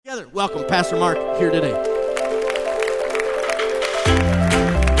welcome Pastor Mark here today.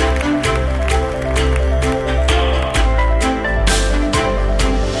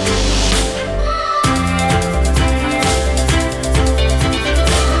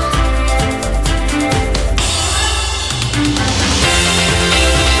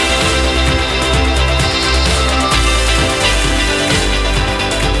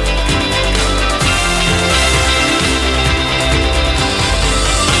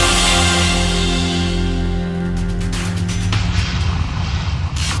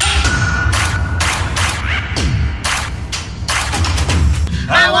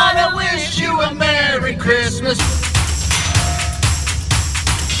 Christmas.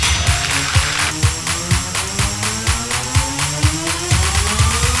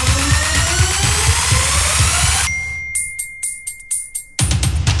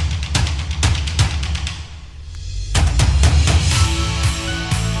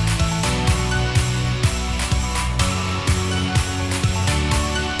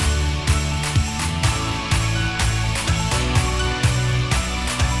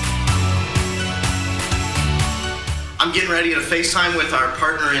 I'm getting ready to FaceTime with our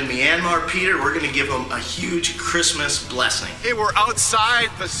partner in Myanmar, Peter. We're going to give him a huge Christmas blessing. Hey, we're outside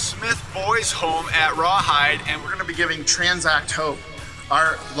the Smith Boys home at Rawhide, and we're going to be giving Transact Hope,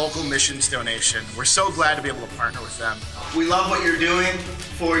 our local missions donation. We're so glad to be able to partner with them. We love what you're doing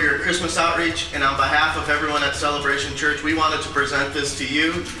for your Christmas outreach, and on behalf of everyone at Celebration Church, we wanted to present this to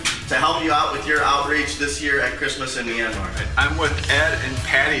you to help you out with your outreach this year at Christmas in Myanmar. I'm with Ed and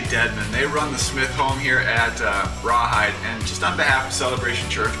Patty Dedman. They run the Smith home here at Rawhide, and just on behalf of Celebration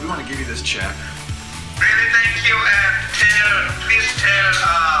Church, we want to give you this check. Really thank you, and please tell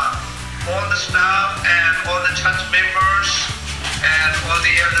all the staff and all the church members and all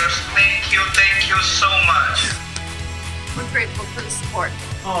the elders, thank you so much. We're grateful for the support.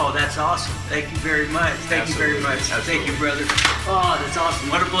 Oh, that's awesome. Thank you very much. Thank you very much. Thank you, brother. Oh, that's awesome.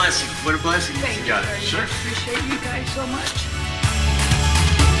 What a blessing. What a blessing. Thank you got it. very Sure. much. Appreciate you guys so much.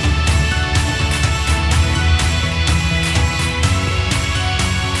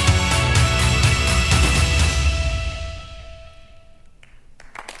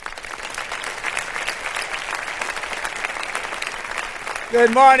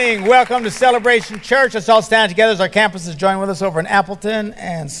 Good morning. Welcome to Celebration Church. Let's all stand together as our campuses join with us over in Appleton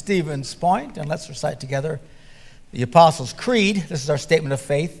and Stevens Point. And let's recite together the Apostles' Creed. This is our statement of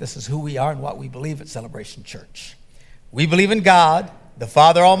faith. This is who we are and what we believe at Celebration Church. We believe in God, the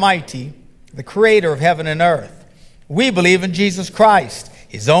Father Almighty, the creator of heaven and earth. We believe in Jesus Christ,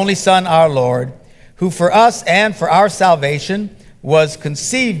 his only Son, our Lord, who for us and for our salvation was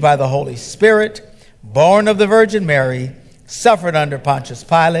conceived by the Holy Spirit, born of the Virgin Mary, suffered under Pontius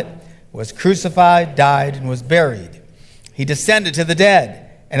Pilate, was crucified, died, and was buried. He descended to the dead,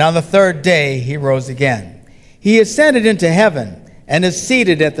 and on the third day he rose again. He ascended into heaven and is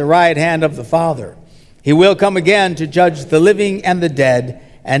seated at the right hand of the Father. He will come again to judge the living and the dead,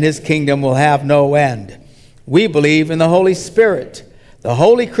 and his kingdom will have no end. We believe in the Holy Spirit, the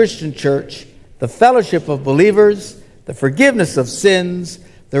holy Christian church, the fellowship of believers, the forgiveness of sins,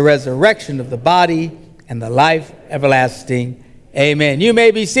 the resurrection of the body, and the life everlasting. Amen. You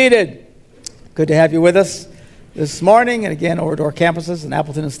may be seated. Good to have you with us this morning, and again over to our campuses in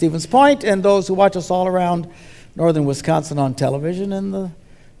Appleton and Stevens Point, and those who watch us all around northern Wisconsin on television, and the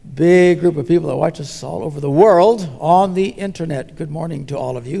big group of people that watch us all over the world on the internet. Good morning to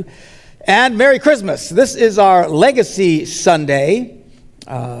all of you, and Merry Christmas. This is our Legacy Sunday.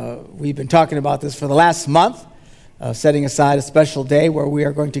 We've been talking about this for the last month. Setting aside a special day where we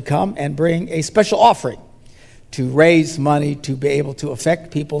are going to come and bring a special offering to raise money to be able to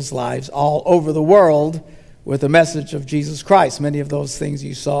affect people's lives all over the world with the message of Jesus Christ. Many of those things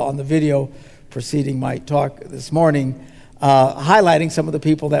you saw on the video preceding my talk this morning, highlighting some of the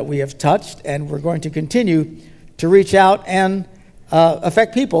people that we have touched, and we're going to continue to reach out and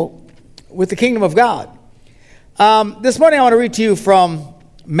affect people with the kingdom of God. This morning I want to read to you from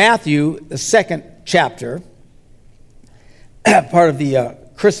Matthew, the 2nd chapter, part of the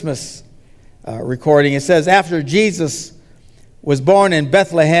Christmas recording. It says, after Jesus was born in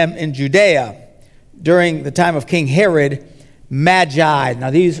Bethlehem in Judea during the time of King Herod, Magi.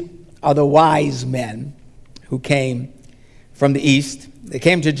 Now these are the wise men who came from the east. They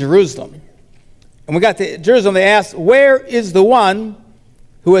came to Jerusalem. And we got to Jerusalem, they asked, where is the one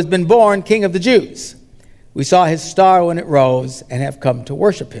who has been born King of the Jews? We saw his star when it rose and have come to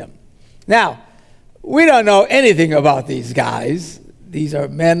worship him. Now, we don't know anything about these guys. These are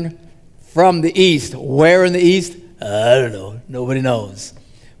men from the east. Where in the east? I don't know. Nobody knows.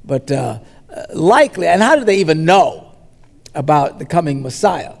 But likely, and how do they even know about the coming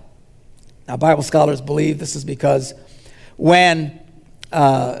Messiah? Now, Bible scholars believe this is because when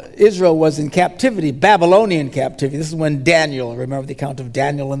Israel was in captivity, Babylonian captivity, this is when Daniel, remember the account of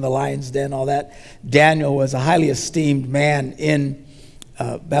Daniel in the lion's den, all that? Daniel was a highly esteemed man in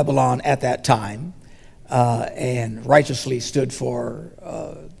Babylon at that time, and righteously stood for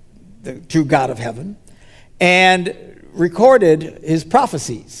the true God of heaven, and recorded his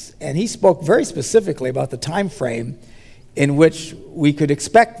prophecies. And he spoke very specifically about the time frame in which we could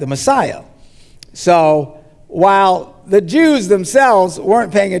expect the Messiah. So while the Jews themselves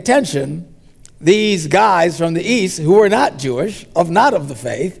weren't paying attention, these guys from the east who were not Jewish, not of the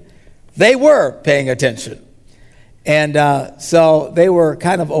faith, they were paying attention. And so they were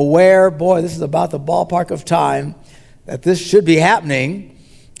kind of aware, boy, this is about the ballpark of time that this should be happening.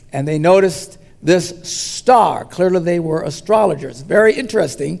 And they noticed this star. Clearly they were astrologers. Very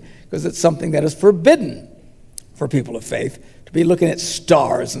interesting, because it's something that is forbidden for people of faith to be looking at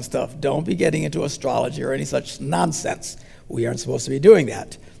stars and stuff. Don't be getting into astrology or any such nonsense. We aren't supposed to be doing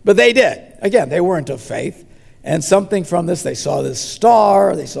that. But they did. Again, they weren't of faith. And something from this, they saw this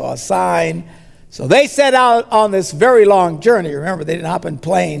star, they saw a sign. So they set out on this very long journey. Remember, they didn't hop in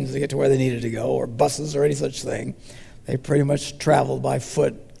planes to get to where they needed to go, or buses or any such thing. They pretty much traveled by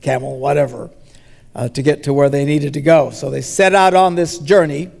foot, camel, whatever, to get to where they needed to go. So they set out on this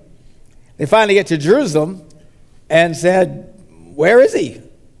journey. They finally get to Jerusalem and said, where is he?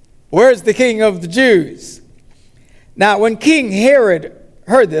 Where is the king of the Jews? Now, when King Herod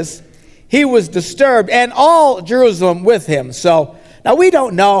heard this, he was disturbed, and all Jerusalem with him. So now we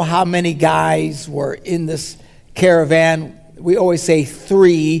don't know how many guys were in this caravan. We always say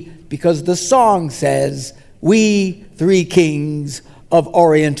 3 because the song says, we 3 kings of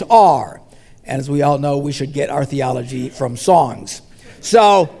Orient are. And as we all know, we should get our theology from songs.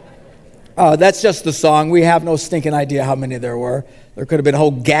 So that's just the song. We have no stinking idea how many there were. There could have been a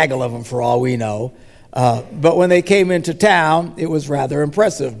whole gaggle of them for all we know. But when they came into town, it was rather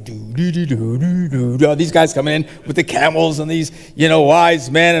impressive. These guys coming in with the camels and these,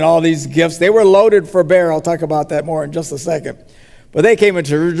 wise men and all these gifts. They were loaded for bear. I'll talk about that more in just a second. But they came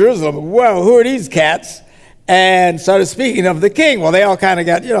into Jerusalem. Well, who are these cats? And started speaking of the king. Well, they all kind of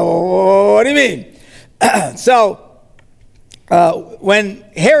got, what do you mean? So when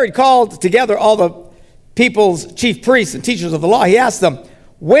Herod called together all the people's chief priests and teachers of the law, he asked them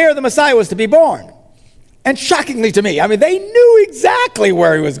where the Messiah was to be born. And shockingly to me, they knew exactly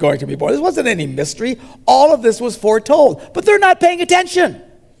where he was going to be born. This wasn't any mystery. All of this was foretold. But they're not paying attention.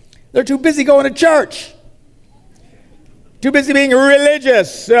 They're too busy going to church. Too busy being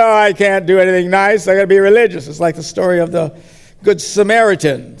religious. Oh, I can't do anything nice. I got to be religious. It's like the story of the Good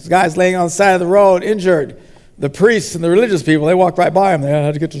Samaritan. This guy's laying on the side of the road, injured. The priests and the religious people, they walk right by him. They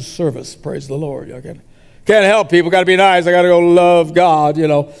had to get to service. Praise the Lord. Can't help people. Got to be nice. I got to go love God.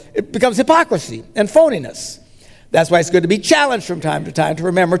 It becomes hypocrisy and phoniness. That's why it's good to be challenged from time to time to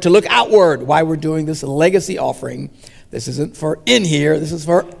remember to look outward. Why we're doing this legacy offering. This isn't for in here. This is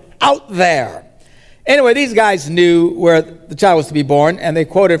for out there. Anyway, these guys knew where the child was to be born, and they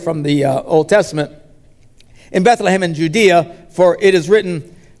quoted from the Old Testament. In Bethlehem in Judea, for it is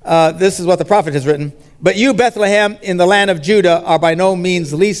written, this is what the prophet has written, but you, Bethlehem, in the land of Judah, are by no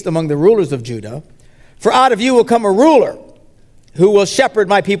means least among the rulers of Judah. For out of you will come a ruler who will shepherd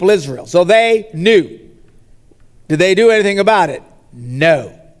my people Israel. So they knew. Did they do anything about it?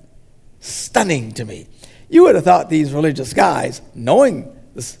 No. Stunning to me. You would have thought these religious guys, knowing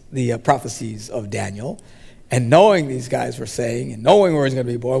the prophecies of Daniel, and knowing these guys were saying, and knowing where he's going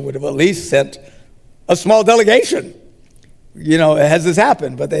to be born, would have at least sent a small delegation. Has this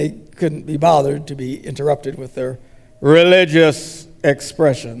happened? But they couldn't be bothered to be interrupted with their religious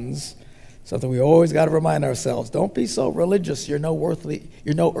expressions. Something we always got to remind ourselves. Don't be so religious. You're no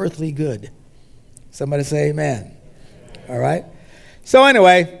earthly good. Somebody say amen. All right? So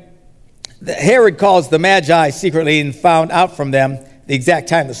anyway, Herod calls the Magi secretly and found out from them the exact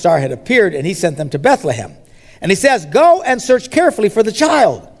time the star had appeared, and he sent them to Bethlehem. And he says, go and search carefully for the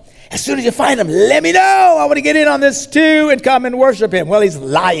child. As soon as you find him, let me know. I want to get in on this too and come and worship him. Well, he's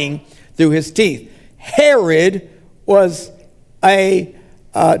lying through his teeth. Herod was a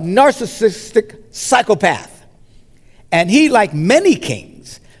narcissistic psychopath. And he, like many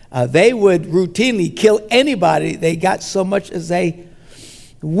kings, they would routinely kill anybody they got so much as a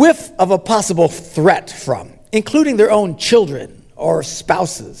whiff of a possible threat from, including their own children or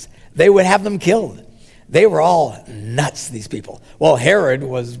spouses. They would have them killed. They were all nuts, these people. Well, Herod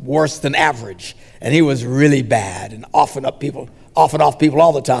was worse than average, and he was really bad and off and off people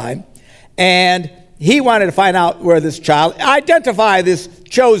all the time. And he wanted to find out where this child, identify this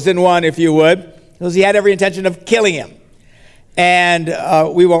chosen one, if you would, because he had every intention of killing him.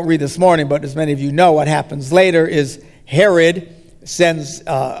 And we won't read this morning, but as many of you know, what happens later is Herod sends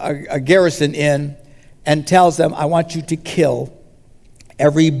a garrison in and tells them, I want you to kill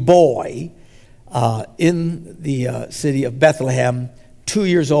every boy in the city of Bethlehem, 2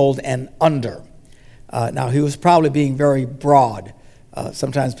 years old and under. Now, he was probably being very broad.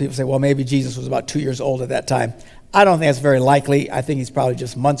 Sometimes people say, well, maybe Jesus was about 2 years old at that time. I don't think that's very likely. I think he's probably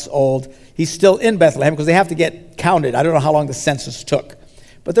just months old. He's still in Bethlehem because they have to get counted. I don't know how long the census took.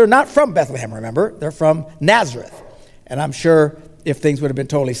 But they're not from Bethlehem, remember? They're from Nazareth. And I'm sure if things would have been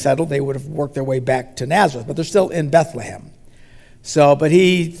totally settled, they would have worked their way back to Nazareth. But they're still in Bethlehem. So, but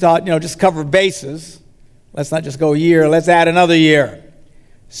he thought, just cover bases. Let's not just go a year. Let's add another year.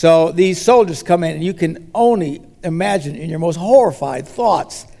 So these soldiers come in, and you can only imagine in your most horrified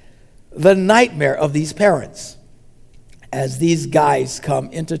thoughts the nightmare of these parents as these guys come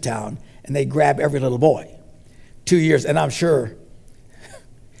into town and they grab every little boy. 2 years, and I'm sure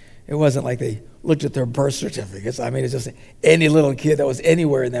it wasn't like they looked at their birth certificates. I mean, it's just any little kid that was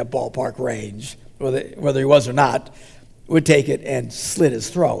anywhere in that ballpark range, whether he was or not, would take it and slit his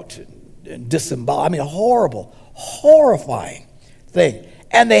throat and disembowel. I mean, a horrible, horrifying thing.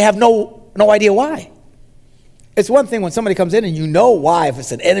 And they have no idea why. It's one thing when somebody comes in and you know why, if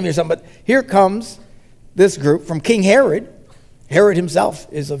it's an enemy or something, but here comes this group from King Herod. Herod himself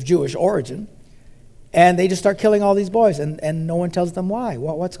is of Jewish origin. And they just start killing all these boys, and no one tells them why.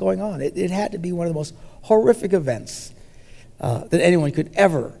 What's going on? It had to be one of the most horrific events that anyone could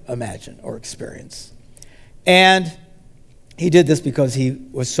ever imagine or experience. And he did this because he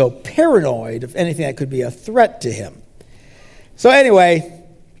was so paranoid of anything that could be a threat to him. So anyway,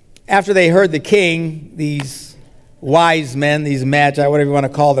 after they heard the king, these wise men, these magi, whatever you want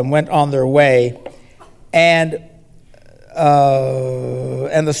to call them, went on their way. And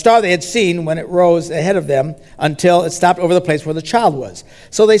the star they had seen when it rose ahead of them until it stopped over the place where the child was.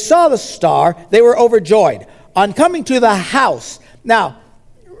 So they saw the star. They were overjoyed. On coming to the house. Now,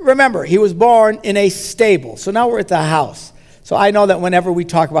 remember, he was born in a stable. So now we're at the house. So I know that whenever we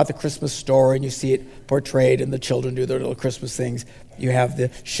talk about the Christmas story and you see it portrayed and the children do their little Christmas things, you have the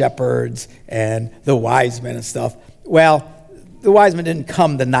shepherds and the wise men and stuff. Well, the wise men didn't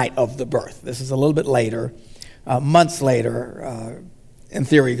come the night of the birth. This is a little bit later, months later. In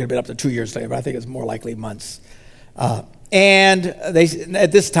theory, it could have been up to 2 years later, but I think it's more likely months. And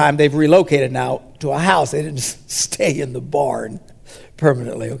at this time, they've relocated now to a house. They didn't just stay in the barn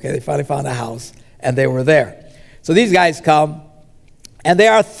permanently, okay? They finally found a house, and they were there. So these guys come, and they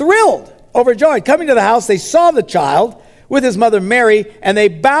are thrilled, overjoyed. Coming to the house, they saw the child with his mother Mary, and they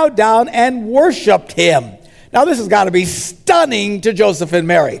bowed down and worshiped him. Now, this has got to be stunning to Joseph and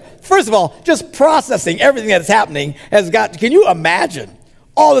Mary. First of all, just processing everything that's happening can you imagine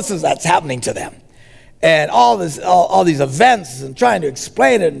all this that's happening to them? And all these events, and trying to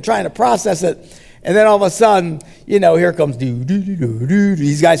explain it and trying to process it. And then all of a sudden, here comes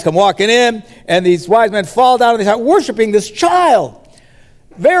these guys come walking in, and these wise men fall down and they start worshiping this child.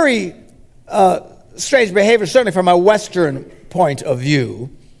 Very strange behavior, certainly from a Western point of view.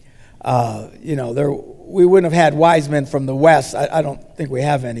 We wouldn't have had wise men from the West. I don't think we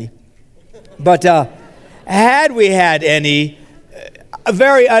have any. But had we had any,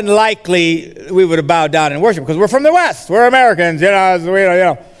 very unlikely we would have bowed down and worshiped, because we're from the West. We're Americans,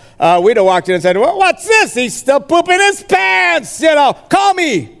 we'd have walked in and said, well, what's this? He's still pooping his pants, Call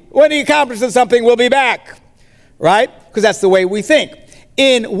me when he accomplishes something, we'll be back, right? Because that's the way we think.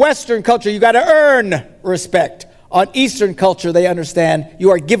 In Western culture, you got to earn respect. On Eastern culture, they understand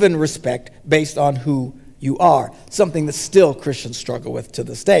you are given respect based on who you are, something that still Christians struggle with to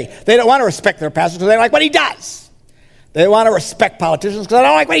this day. They don't want to respect their pastor because they don't like what he does. They want to respect politicians because they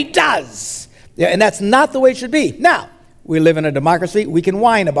don't like what he does. Yeah, and that's not the way it should be. Now, we live in a democracy. We can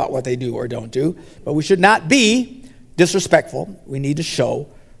whine about what they do or don't do, but we should not be disrespectful. We need to show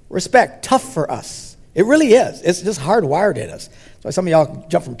respect. Tough for us. It really is. It's just hardwired in us. That's why some of y'all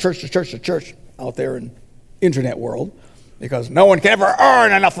jump from church to church to church out there in internet world, because no one can ever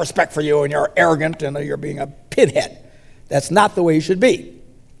earn enough respect for you, and you're arrogant and you're being a pinhead. That's not the way you should be.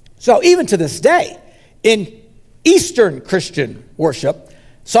 So even to this day, in Eastern Christian worship,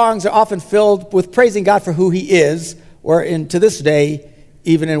 songs are often filled with praising God for who he is, where to this day,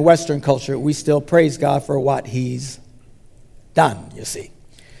 even in Western culture, we still praise God for what he's done, you see.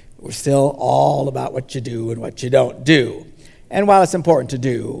 We're still all about what you do and what you don't do. And while it's important to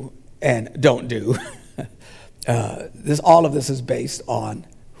do and don't do, all of this is based on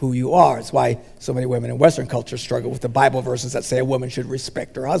who you are. It's why so many women in Western culture struggle with the Bible verses that say a woman should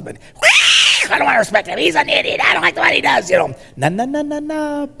respect her husband. I don't want to respect him. He's an idiot. I don't like what he does.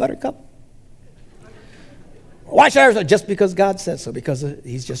 No, buttercup. Why should I respect? Just because God says so, because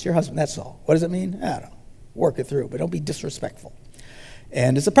he's just your husband, that's all. What does it mean? I don't know. Work it through, but don't be disrespectful.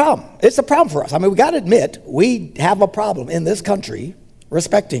 And it's a problem. It's a problem for us. I mean, we got to admit, we have a problem in this country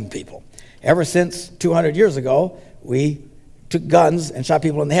respecting people. Ever since 200 years ago, we took guns and shot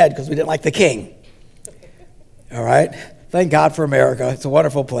people in the head because we didn't like the king. All right? Thank God for America. It's a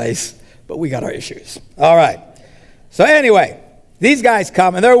wonderful place, but we got our issues. All right. So anyway, these guys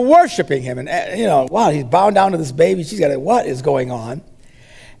come and they're worshiping him. And, wow, he's bowing down to this baby. She's got it. What is going on?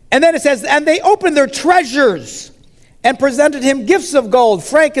 And then it says, and they opened their treasures and presented him gifts of gold,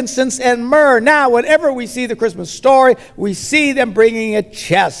 frankincense, and myrrh. Now, whenever we see the Christmas story, we see them bringing a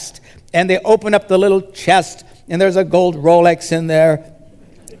chest. And they open up the little chest, and there's a gold Rolex in there.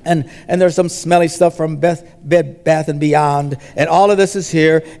 And there's some smelly stuff from Bed Bath & Beyond. And all of this is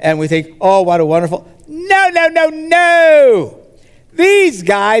here. And we think, oh, what a wonderful... No. These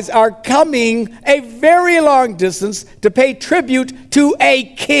guys are coming a very long distance to pay tribute to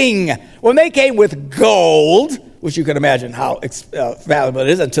a king. When they came with gold, which you can imagine how valuable it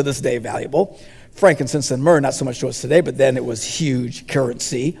is, and to this day valuable. Frankincense and myrrh, not so much to us today, but then it was huge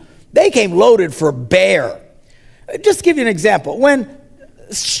currency. They came loaded for bear. Just to give you an example, when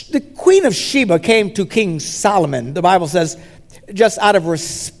the Queen of Sheba came to King Solomon, the Bible says, just out of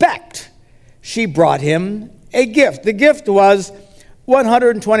respect, she brought him a gift. The gift was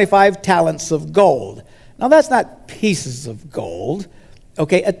 125 talents of gold. Now, that's not pieces of gold.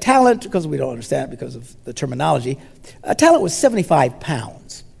 Okay, a talent, because we don't understand it because of the terminology, a talent was 75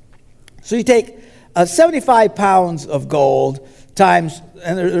 pounds. So you take 75 pounds of gold times,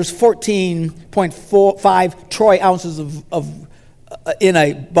 and there's 14.45 troy ounces of in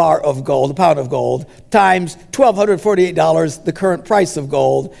a bar of gold, a pound of gold, times $1,248, the current price of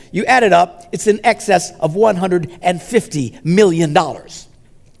gold. You add it up, it's in excess of $150 million.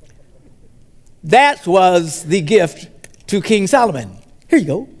 That was the gift to King Solomon. Here you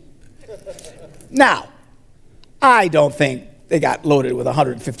go. Now, I don't think they got loaded with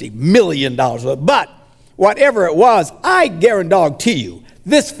 $150 million, but whatever it was, I guarantee you,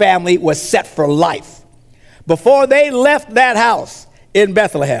 this family was set for life. Before they left that house in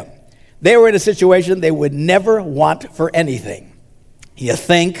Bethlehem, they were in a situation they would never want for anything. You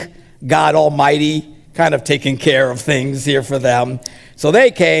think God Almighty kind of taking care of things here for them. So they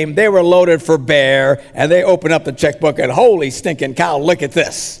came, they were loaded for bear, and they opened up the checkbook, and holy stinking cow, look at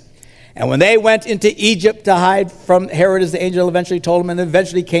this. And when they went into Egypt to hide from Herod, as the angel eventually told them, and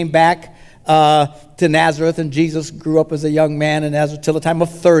eventually came back to Nazareth, and Jesus grew up as a young man in Nazareth till the time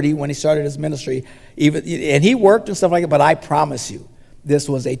of 30 when he started his ministry. And he worked and stuff like that, but I promise you, this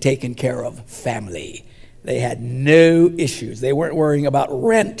was a taken care of family. They had no issues. They weren't worrying about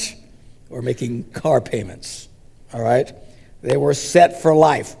rent or making car payments, all right? They were set for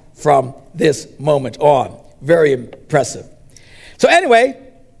life from this moment on. Very impressive. So anyway,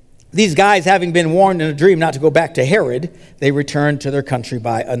 these guys, having been warned in a dream not to go back to Herod, they returned to their country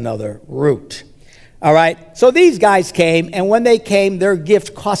by another route. All right? So these guys came, and when they came, their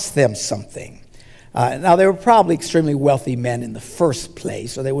gift cost them something. Now, they were probably extremely wealthy men in the first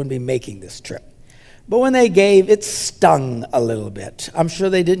place, or they wouldn't be making this trip. But when they gave, it stung a little bit. I'm sure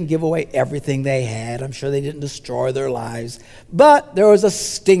they didn't give away everything they had. I'm sure they didn't destroy their lives. But there was a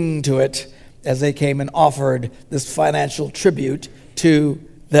sting to it as they came and offered this financial tribute to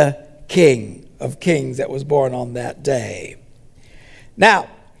the King of Kings that was born on that day. Now,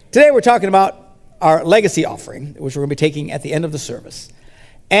 today we're talking about our legacy offering, which we're going to be taking at the end of the service.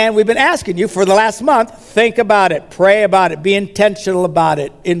 And we've been asking you for the last month, think about it, pray about it, be intentional about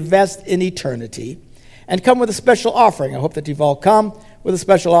it, invest in eternity, and come with a special offering. I hope that you've all come with a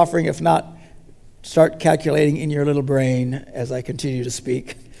special offering. If not, start calculating in your little brain as I continue to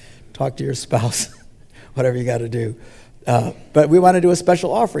speak. Talk to your spouse, whatever you got to do. But we want to do a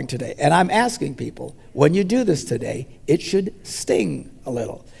special offering today. And I'm asking people, when you do this today, it should sting a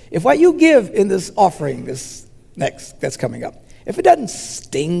little. If what you give in this offering, this next that's coming up, if it doesn't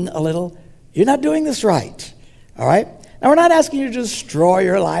sting a little, you're not doing this right. All right? Now, we're not asking you to destroy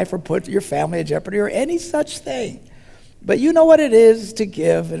your life or put your family at jeopardy or any such thing. But you know what it is to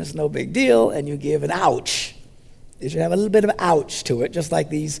give, and it's no big deal, and you give an ouch. You should have a little bit of ouch to it, just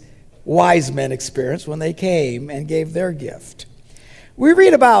like these wise men experienced when they came and gave their gift. We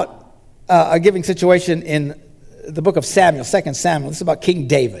read about a giving situation in the book of Samuel, 2 Samuel. This is about King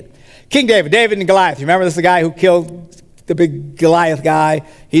David. David and Goliath. You remember this is the guy who killed the big Goliath guy?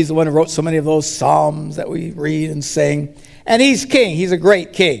 He's the one who wrote so many of those psalms that we read and sing. And he's king. He's a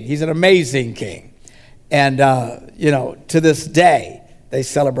great king. He's an amazing king. And, to this day, they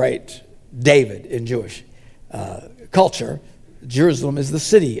celebrate David in Jewish culture. Jerusalem is the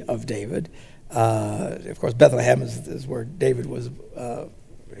city of David. Of course, Bethlehem is where David was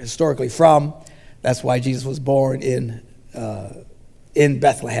historically from. That's why Jesus was born in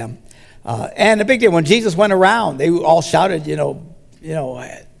Bethlehem. And the big deal, when Jesus went around, they all shouted,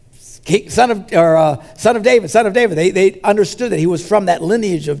 son of David, son of David. They understood that he was from that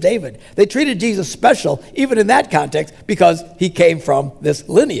lineage of David. They treated Jesus special, even in that context, because he came from this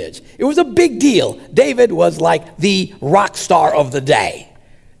lineage. It was a big deal. David was like the rock star of the day.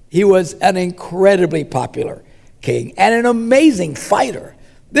 He was an incredibly popular king and an amazing fighter.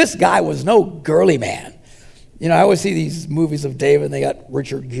 This guy was no girly man. I always see these movies of David, and they got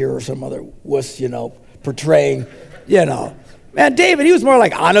Richard Gere or some other wuss, portraying, Man, David, he was more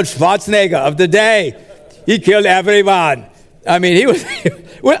like Arnold Schwarzenegger of the day. He killed everyone. I mean, he was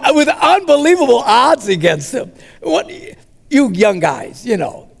with unbelievable odds against him. You young guys,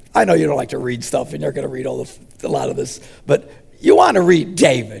 I know you don't like to read stuff, and you're going to read a lot of this, but you want to read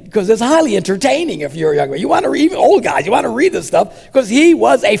David because it's highly entertaining if you're a young man. You want to read, even old guys, you want to read this stuff because he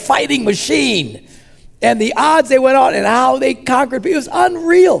was a fighting machine. And the odds they went on and how they conquered people, it was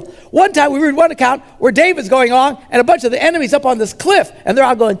unreal. One time we read one account where David's going on and a bunch of the enemies up on this cliff, and they're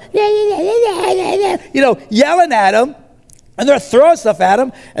all going, yelling at him, and they're throwing stuff at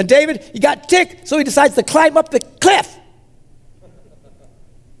him. And David, he got ticked, so he decides to climb up the cliff.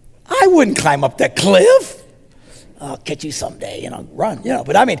 I wouldn't climb up that cliff. I'll catch you someday, run,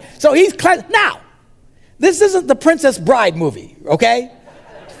 But I mean, so he's climbing. Now, this isn't the Princess Bride movie, okay?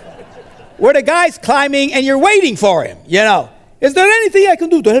 Where the guy's climbing and you're waiting for him, Is there anything I can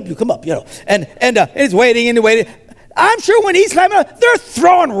do to help you come up, And he's waiting and waiting. I'm sure when he's climbing up, they're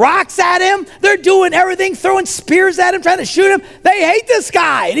throwing rocks at him. They're doing everything, throwing spears at him, trying to shoot him. They hate this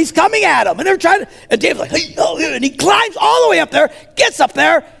guy, and he's coming at him. And they're trying to, and David's like, hey, and he climbs all the way up there, gets up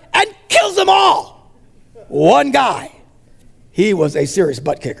there, and kills them all. One guy. He was a serious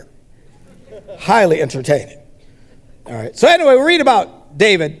butt kicker. Highly entertaining. All right. So anyway, we read about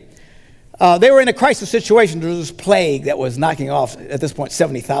David. They were in a crisis situation. There was this plague that was knocking off, at this point,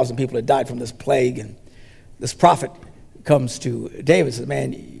 70,000 people had died from this plague. And this prophet comes to David and says,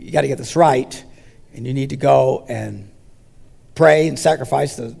 man, you got to get this right. And you need to go and pray and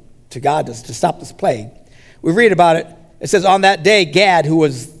sacrifice to God to stop this plague. We read about it. It says, on that day, Gad, who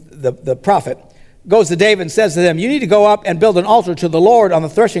was the prophet, goes to David and says to them, you need to go up and build an altar to the Lord on the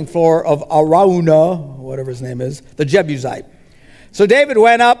threshing floor of Araunah, whatever his name is, the Jebusite. So David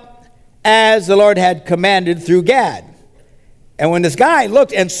went up as the Lord had commanded through Gad. And when this guy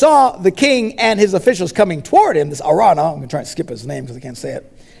looked and saw the king and his officials coming toward him, this Araunah, I'm going to try and skip his name because I can't say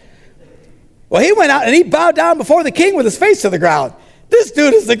it. Well, he went out and he bowed down before the king with his face to the ground. This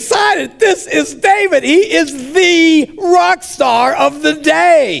dude is excited. This is David. He is the rock star of the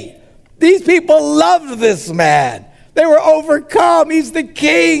day. These people loved this man. They were overcome. He's the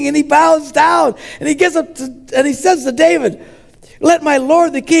king, and he bows down, and he gets up and he says to David, let my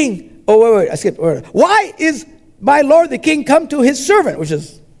lord the king, I skipped. Why is my lord the king come to his servant, which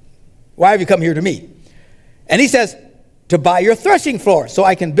is, why have you come here to me? And he says, to buy your threshing floor, so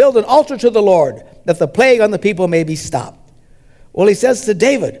I can build an altar to the Lord, that the plague on the people may be stopped. Well, he says to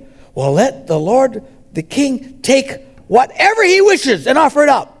David, well, let the Lord the king take whatever he wishes and offer it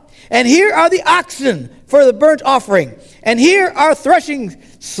up. And here are the oxen for the burnt offering. And here are threshing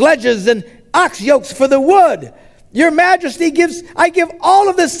sledges and ox yokes for the wood. Your majesty I give all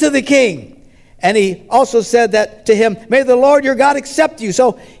of this to the king. And he also said that to him, may the Lord your God accept you.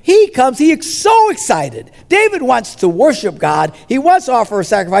 So he comes, he is so excited. David wants to worship God. He wants to offer a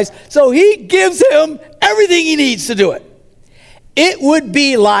sacrifice. So he gives him everything he needs to do it. It would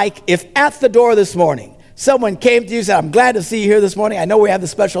be like if at the door this morning, someone came to you and said, I'm glad to see you here this morning. I know we have the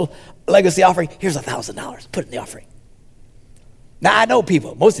special legacy offering. Here's $1,000. Put it in the offering. Now, I know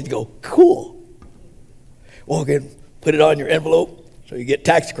people. Most of you go, cool. Well, again, put it on your envelope so you get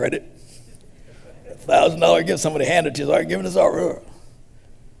tax credit. $1,000, get somebody hand it to you. Sorry, giving us our.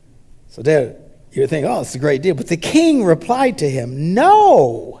 So there, you think, oh, it's a great deal. But the king replied to him,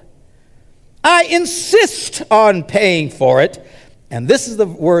 no, I insist on paying for it. And this is the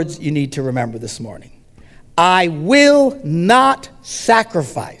words you need to remember this morning. I will not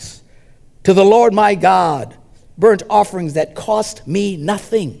sacrifice to the Lord my God burnt offerings that cost me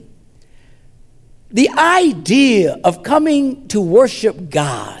nothing. The idea of coming to worship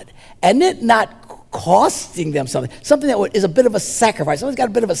God and it not costing them something that is a bit of a sacrifice, something's got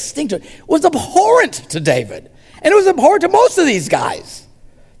a bit of a sting to it, was abhorrent to David. And it was abhorrent to most of these guys.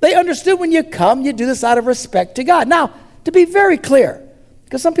 They understood when you come, you do this out of respect to God. Now, to be very clear,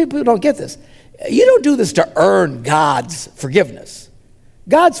 because some people don't get this, you don't do this to earn God's forgiveness.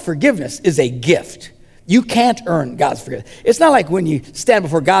 God's forgiveness is a gift. You can't earn God's forgiveness. It's not like when you stand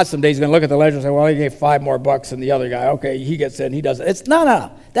before God someday, he's going to look at the ledger and say, well, he gave $5 more than the other guy. Okay, he gets it and he does it. It's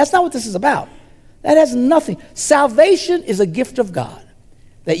no. That's not what this is about. That has nothing. Salvation is a gift of God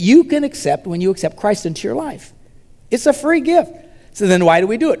that you can accept when you accept Christ into your life. It's a free gift. So then why do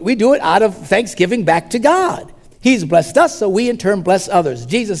we do it? We do it out of thanksgiving back to God. He's blessed us, so we in turn bless others.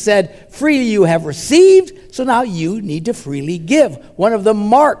 Jesus said, freely you have received, so now you need to freely give. One of the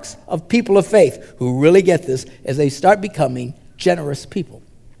marks of people of faith who really get this is they start becoming generous people.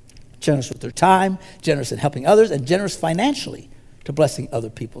 Generous with their time, generous in helping others, and generous financially to blessing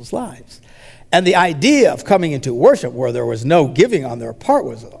other people's lives. And the idea of coming into worship where there was no giving on their part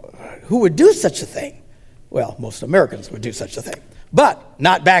was, who would do such a thing? Well, most Americans would do such a thing. But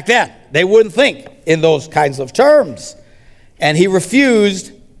not back then. They wouldn't think in those kinds of terms. And he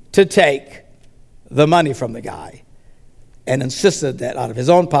refused to take the money from the guy and insisted that out of his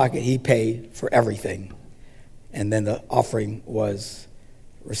own pocket he pay for everything. And then the offering was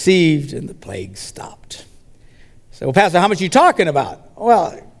received and the plague stopped. So, well, Pastor, how much are you talking about?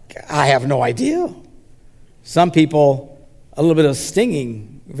 Well, I have no idea. Some people, a little bit of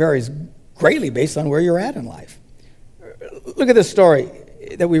stinging varies greatly based on where you're at in life. Look at this story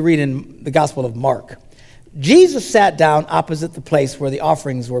that we read in the Gospel of Mark. Jesus sat down opposite the place where the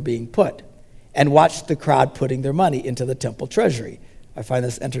offerings were being put and watched the crowd putting their money into the temple treasury. I find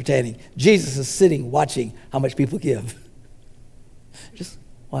this entertaining. Jesus is sitting watching how much people give. Just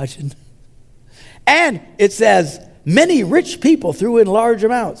watching. And it says, many rich people threw in large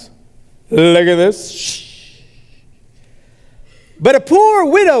amounts. Look at this. Shh. But a poor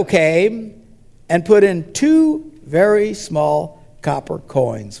widow came and put in 2 very small copper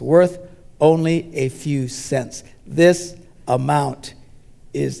coins worth only a few cents. This amount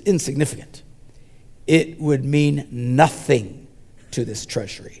is insignificant. It would mean nothing to this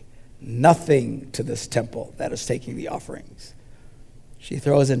treasury, nothing to this temple that is taking the offerings. She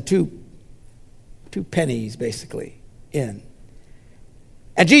throws in two pennies, basically, in.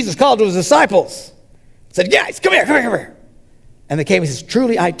 And Jesus called to his disciples, said, guys, come here. And they came and says,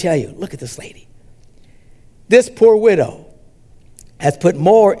 truly I tell you, look at this lady. This poor widow has put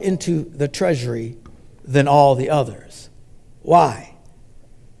more into the treasury than all the others. Why?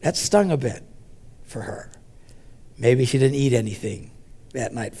 That stung a bit for her. Maybe she didn't eat anything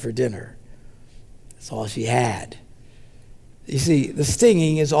that night for dinner. That's all she had. You see, the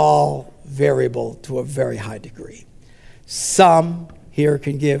stinging is all variable to a very high degree. Some here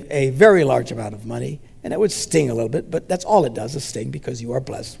can give a very large amount of money, and it would sting a little bit, but that's all it does is sting because you are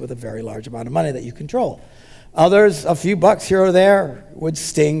blessed with a very large amount of money that you control. Others, a few bucks here or there, would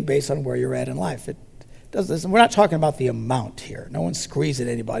sting based on where you're at in life. It does this. And we're not talking about the amount here. No one's squeezing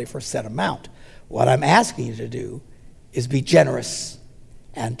anybody for a set amount. What I'm asking you to do is be generous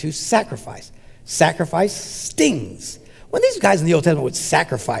and to sacrifice. Sacrifice stings. When these guys in the Old Testament would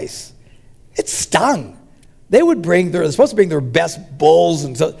sacrifice, it stung. They're supposed to bring their best bulls,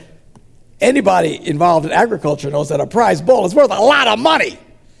 and so anybody involved in agriculture knows that a prize bull is worth a lot of money.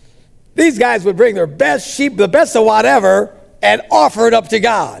 These guys would bring their best sheep, the best of whatever, and offer it up to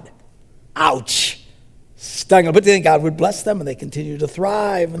God. Ouch. Stung them. But then God would bless them, and they continue to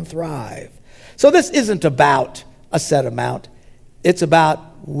thrive and thrive. So this isn't about a set amount. It's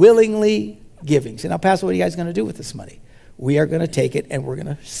about willingly giving. So now, Pastor, what are you guys going to do with this money? We are going to take it, and we're going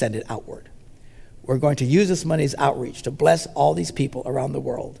to send it outward. We're going to use this money as outreach to bless all these people around the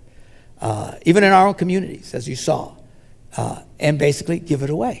world, even in our own communities, as you saw, and basically give it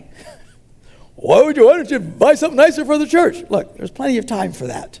away. Why don't you buy something nicer for the church? Look, there's plenty of time for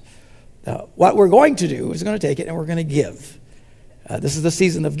that. What we're going to do is we're going to take it and we're going to give. This is the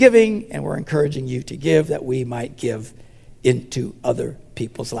season of giving, and we're encouraging you to give that we might give into other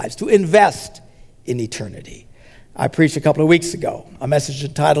people's lives, to invest in eternity. I preached a couple of weeks ago a message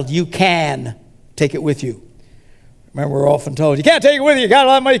entitled, You Can Take It With You. Remember, we're often told, you can't take it with you. You got a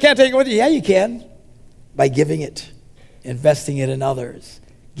lot of money, you can't take it with you. Yeah, you can, by giving it, investing it in others,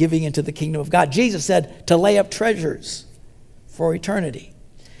 giving into the kingdom of God. Jesus said to lay up treasures for eternity.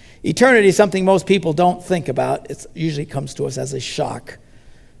 Eternity is something most people don't think about. It usually comes to us as a shock.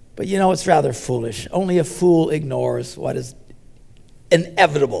 But you know, it's rather foolish. Only a fool ignores what is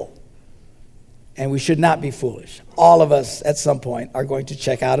inevitable. And we should not be foolish. All of us at some point are going to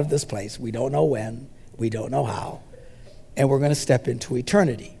check out of this place. We don't know when. We don't know how. And we're going to step into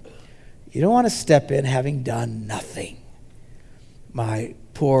eternity. You don't want to step in having done nothing. My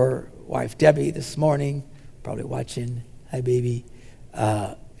poor wife, Debbie, this morning, probably watching, hi, baby,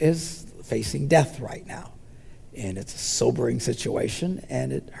 is facing death right now. And it's a sobering situation,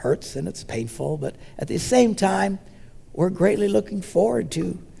 and it hurts, and it's painful. But at the same time, we're greatly looking forward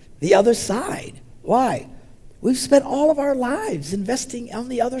to the other side. Why? We've spent all of our lives investing on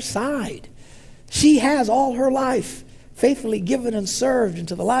the other side. She has all her life faithfully given and served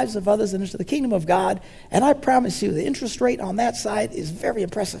into the lives of others and into the kingdom of God. And I promise you, the interest rate on that side is very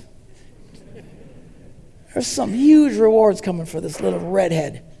impressive. There's some huge rewards coming for this little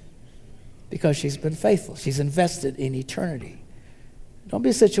redhead because she's been faithful. She's invested in eternity. Don't be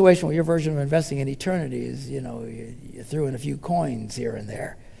a situation where your version of investing in eternity is, you threw in a few coins here and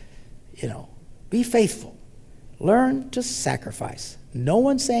there. Be faithful. Learn to sacrifice. No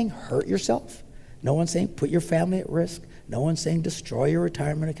one's saying hurt yourself. No one's saying put your family at risk. No one's saying destroy your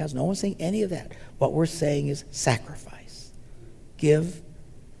retirement accounts. No one's saying any of that. What we're saying is sacrifice. Give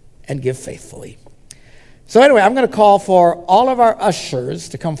and give faithfully. So anyway, I'm going to call for all of our ushers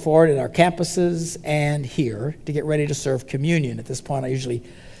to come forward at our campuses and here to get ready to serve communion. At this point, I usually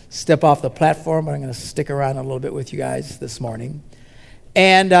step off the platform, but I'm going to stick around a little bit with you guys this morning.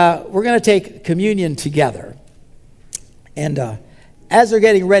 And we're going to take communion together. And as they're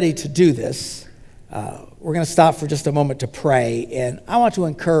getting ready to do this, we're going to stop for just a moment to pray. And I want to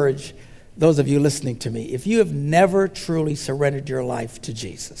encourage those of you listening to me, if you have never truly surrendered your life to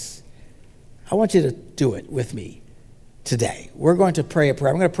Jesus, I want you to do it with me today. We're going to pray a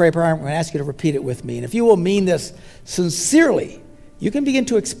prayer. I'm going to pray a prayer. I'm going to ask you to repeat it with me. And if you will mean this sincerely, you can begin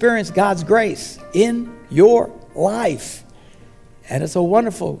to experience God's grace in your life. And it's a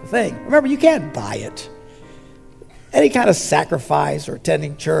wonderful thing. Remember, you can't buy it. Any kind of sacrifice or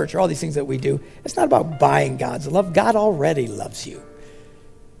attending church or all these things that we do, it's not about buying God's love. God already loves you.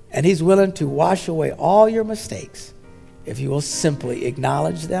 And he's willing to wash away all your mistakes if you will simply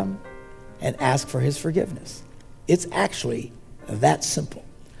acknowledge them and ask for his forgiveness. It's actually that simple.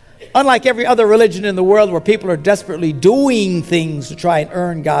 Unlike every other religion in the world where people are desperately doing things to try and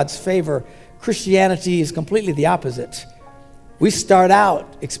earn God's favor, Christianity is completely the opposite. We start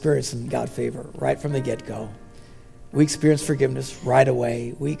out experiencing God's favor right from the get-go. We experience forgiveness right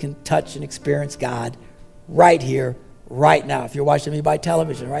away. We can touch and experience God right here, right now. If you're watching me by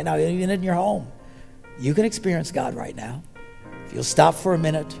television right now, even in your home, you can experience God right now. If you'll stop for a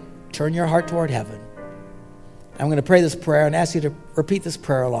minute, turn your heart toward heaven. I'm going to pray this prayer and ask you to repeat this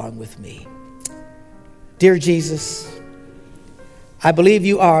prayer along with me. Dear Jesus, I believe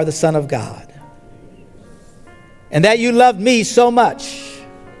you are the Son of God and that you loved me so much.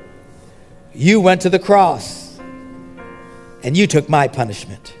 You went to the cross and you took my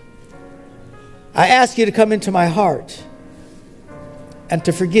punishment. I ask you to come into my heart and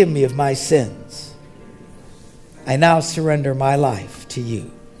to forgive me of my sins. I now surrender my life to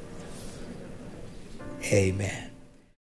you. Amen.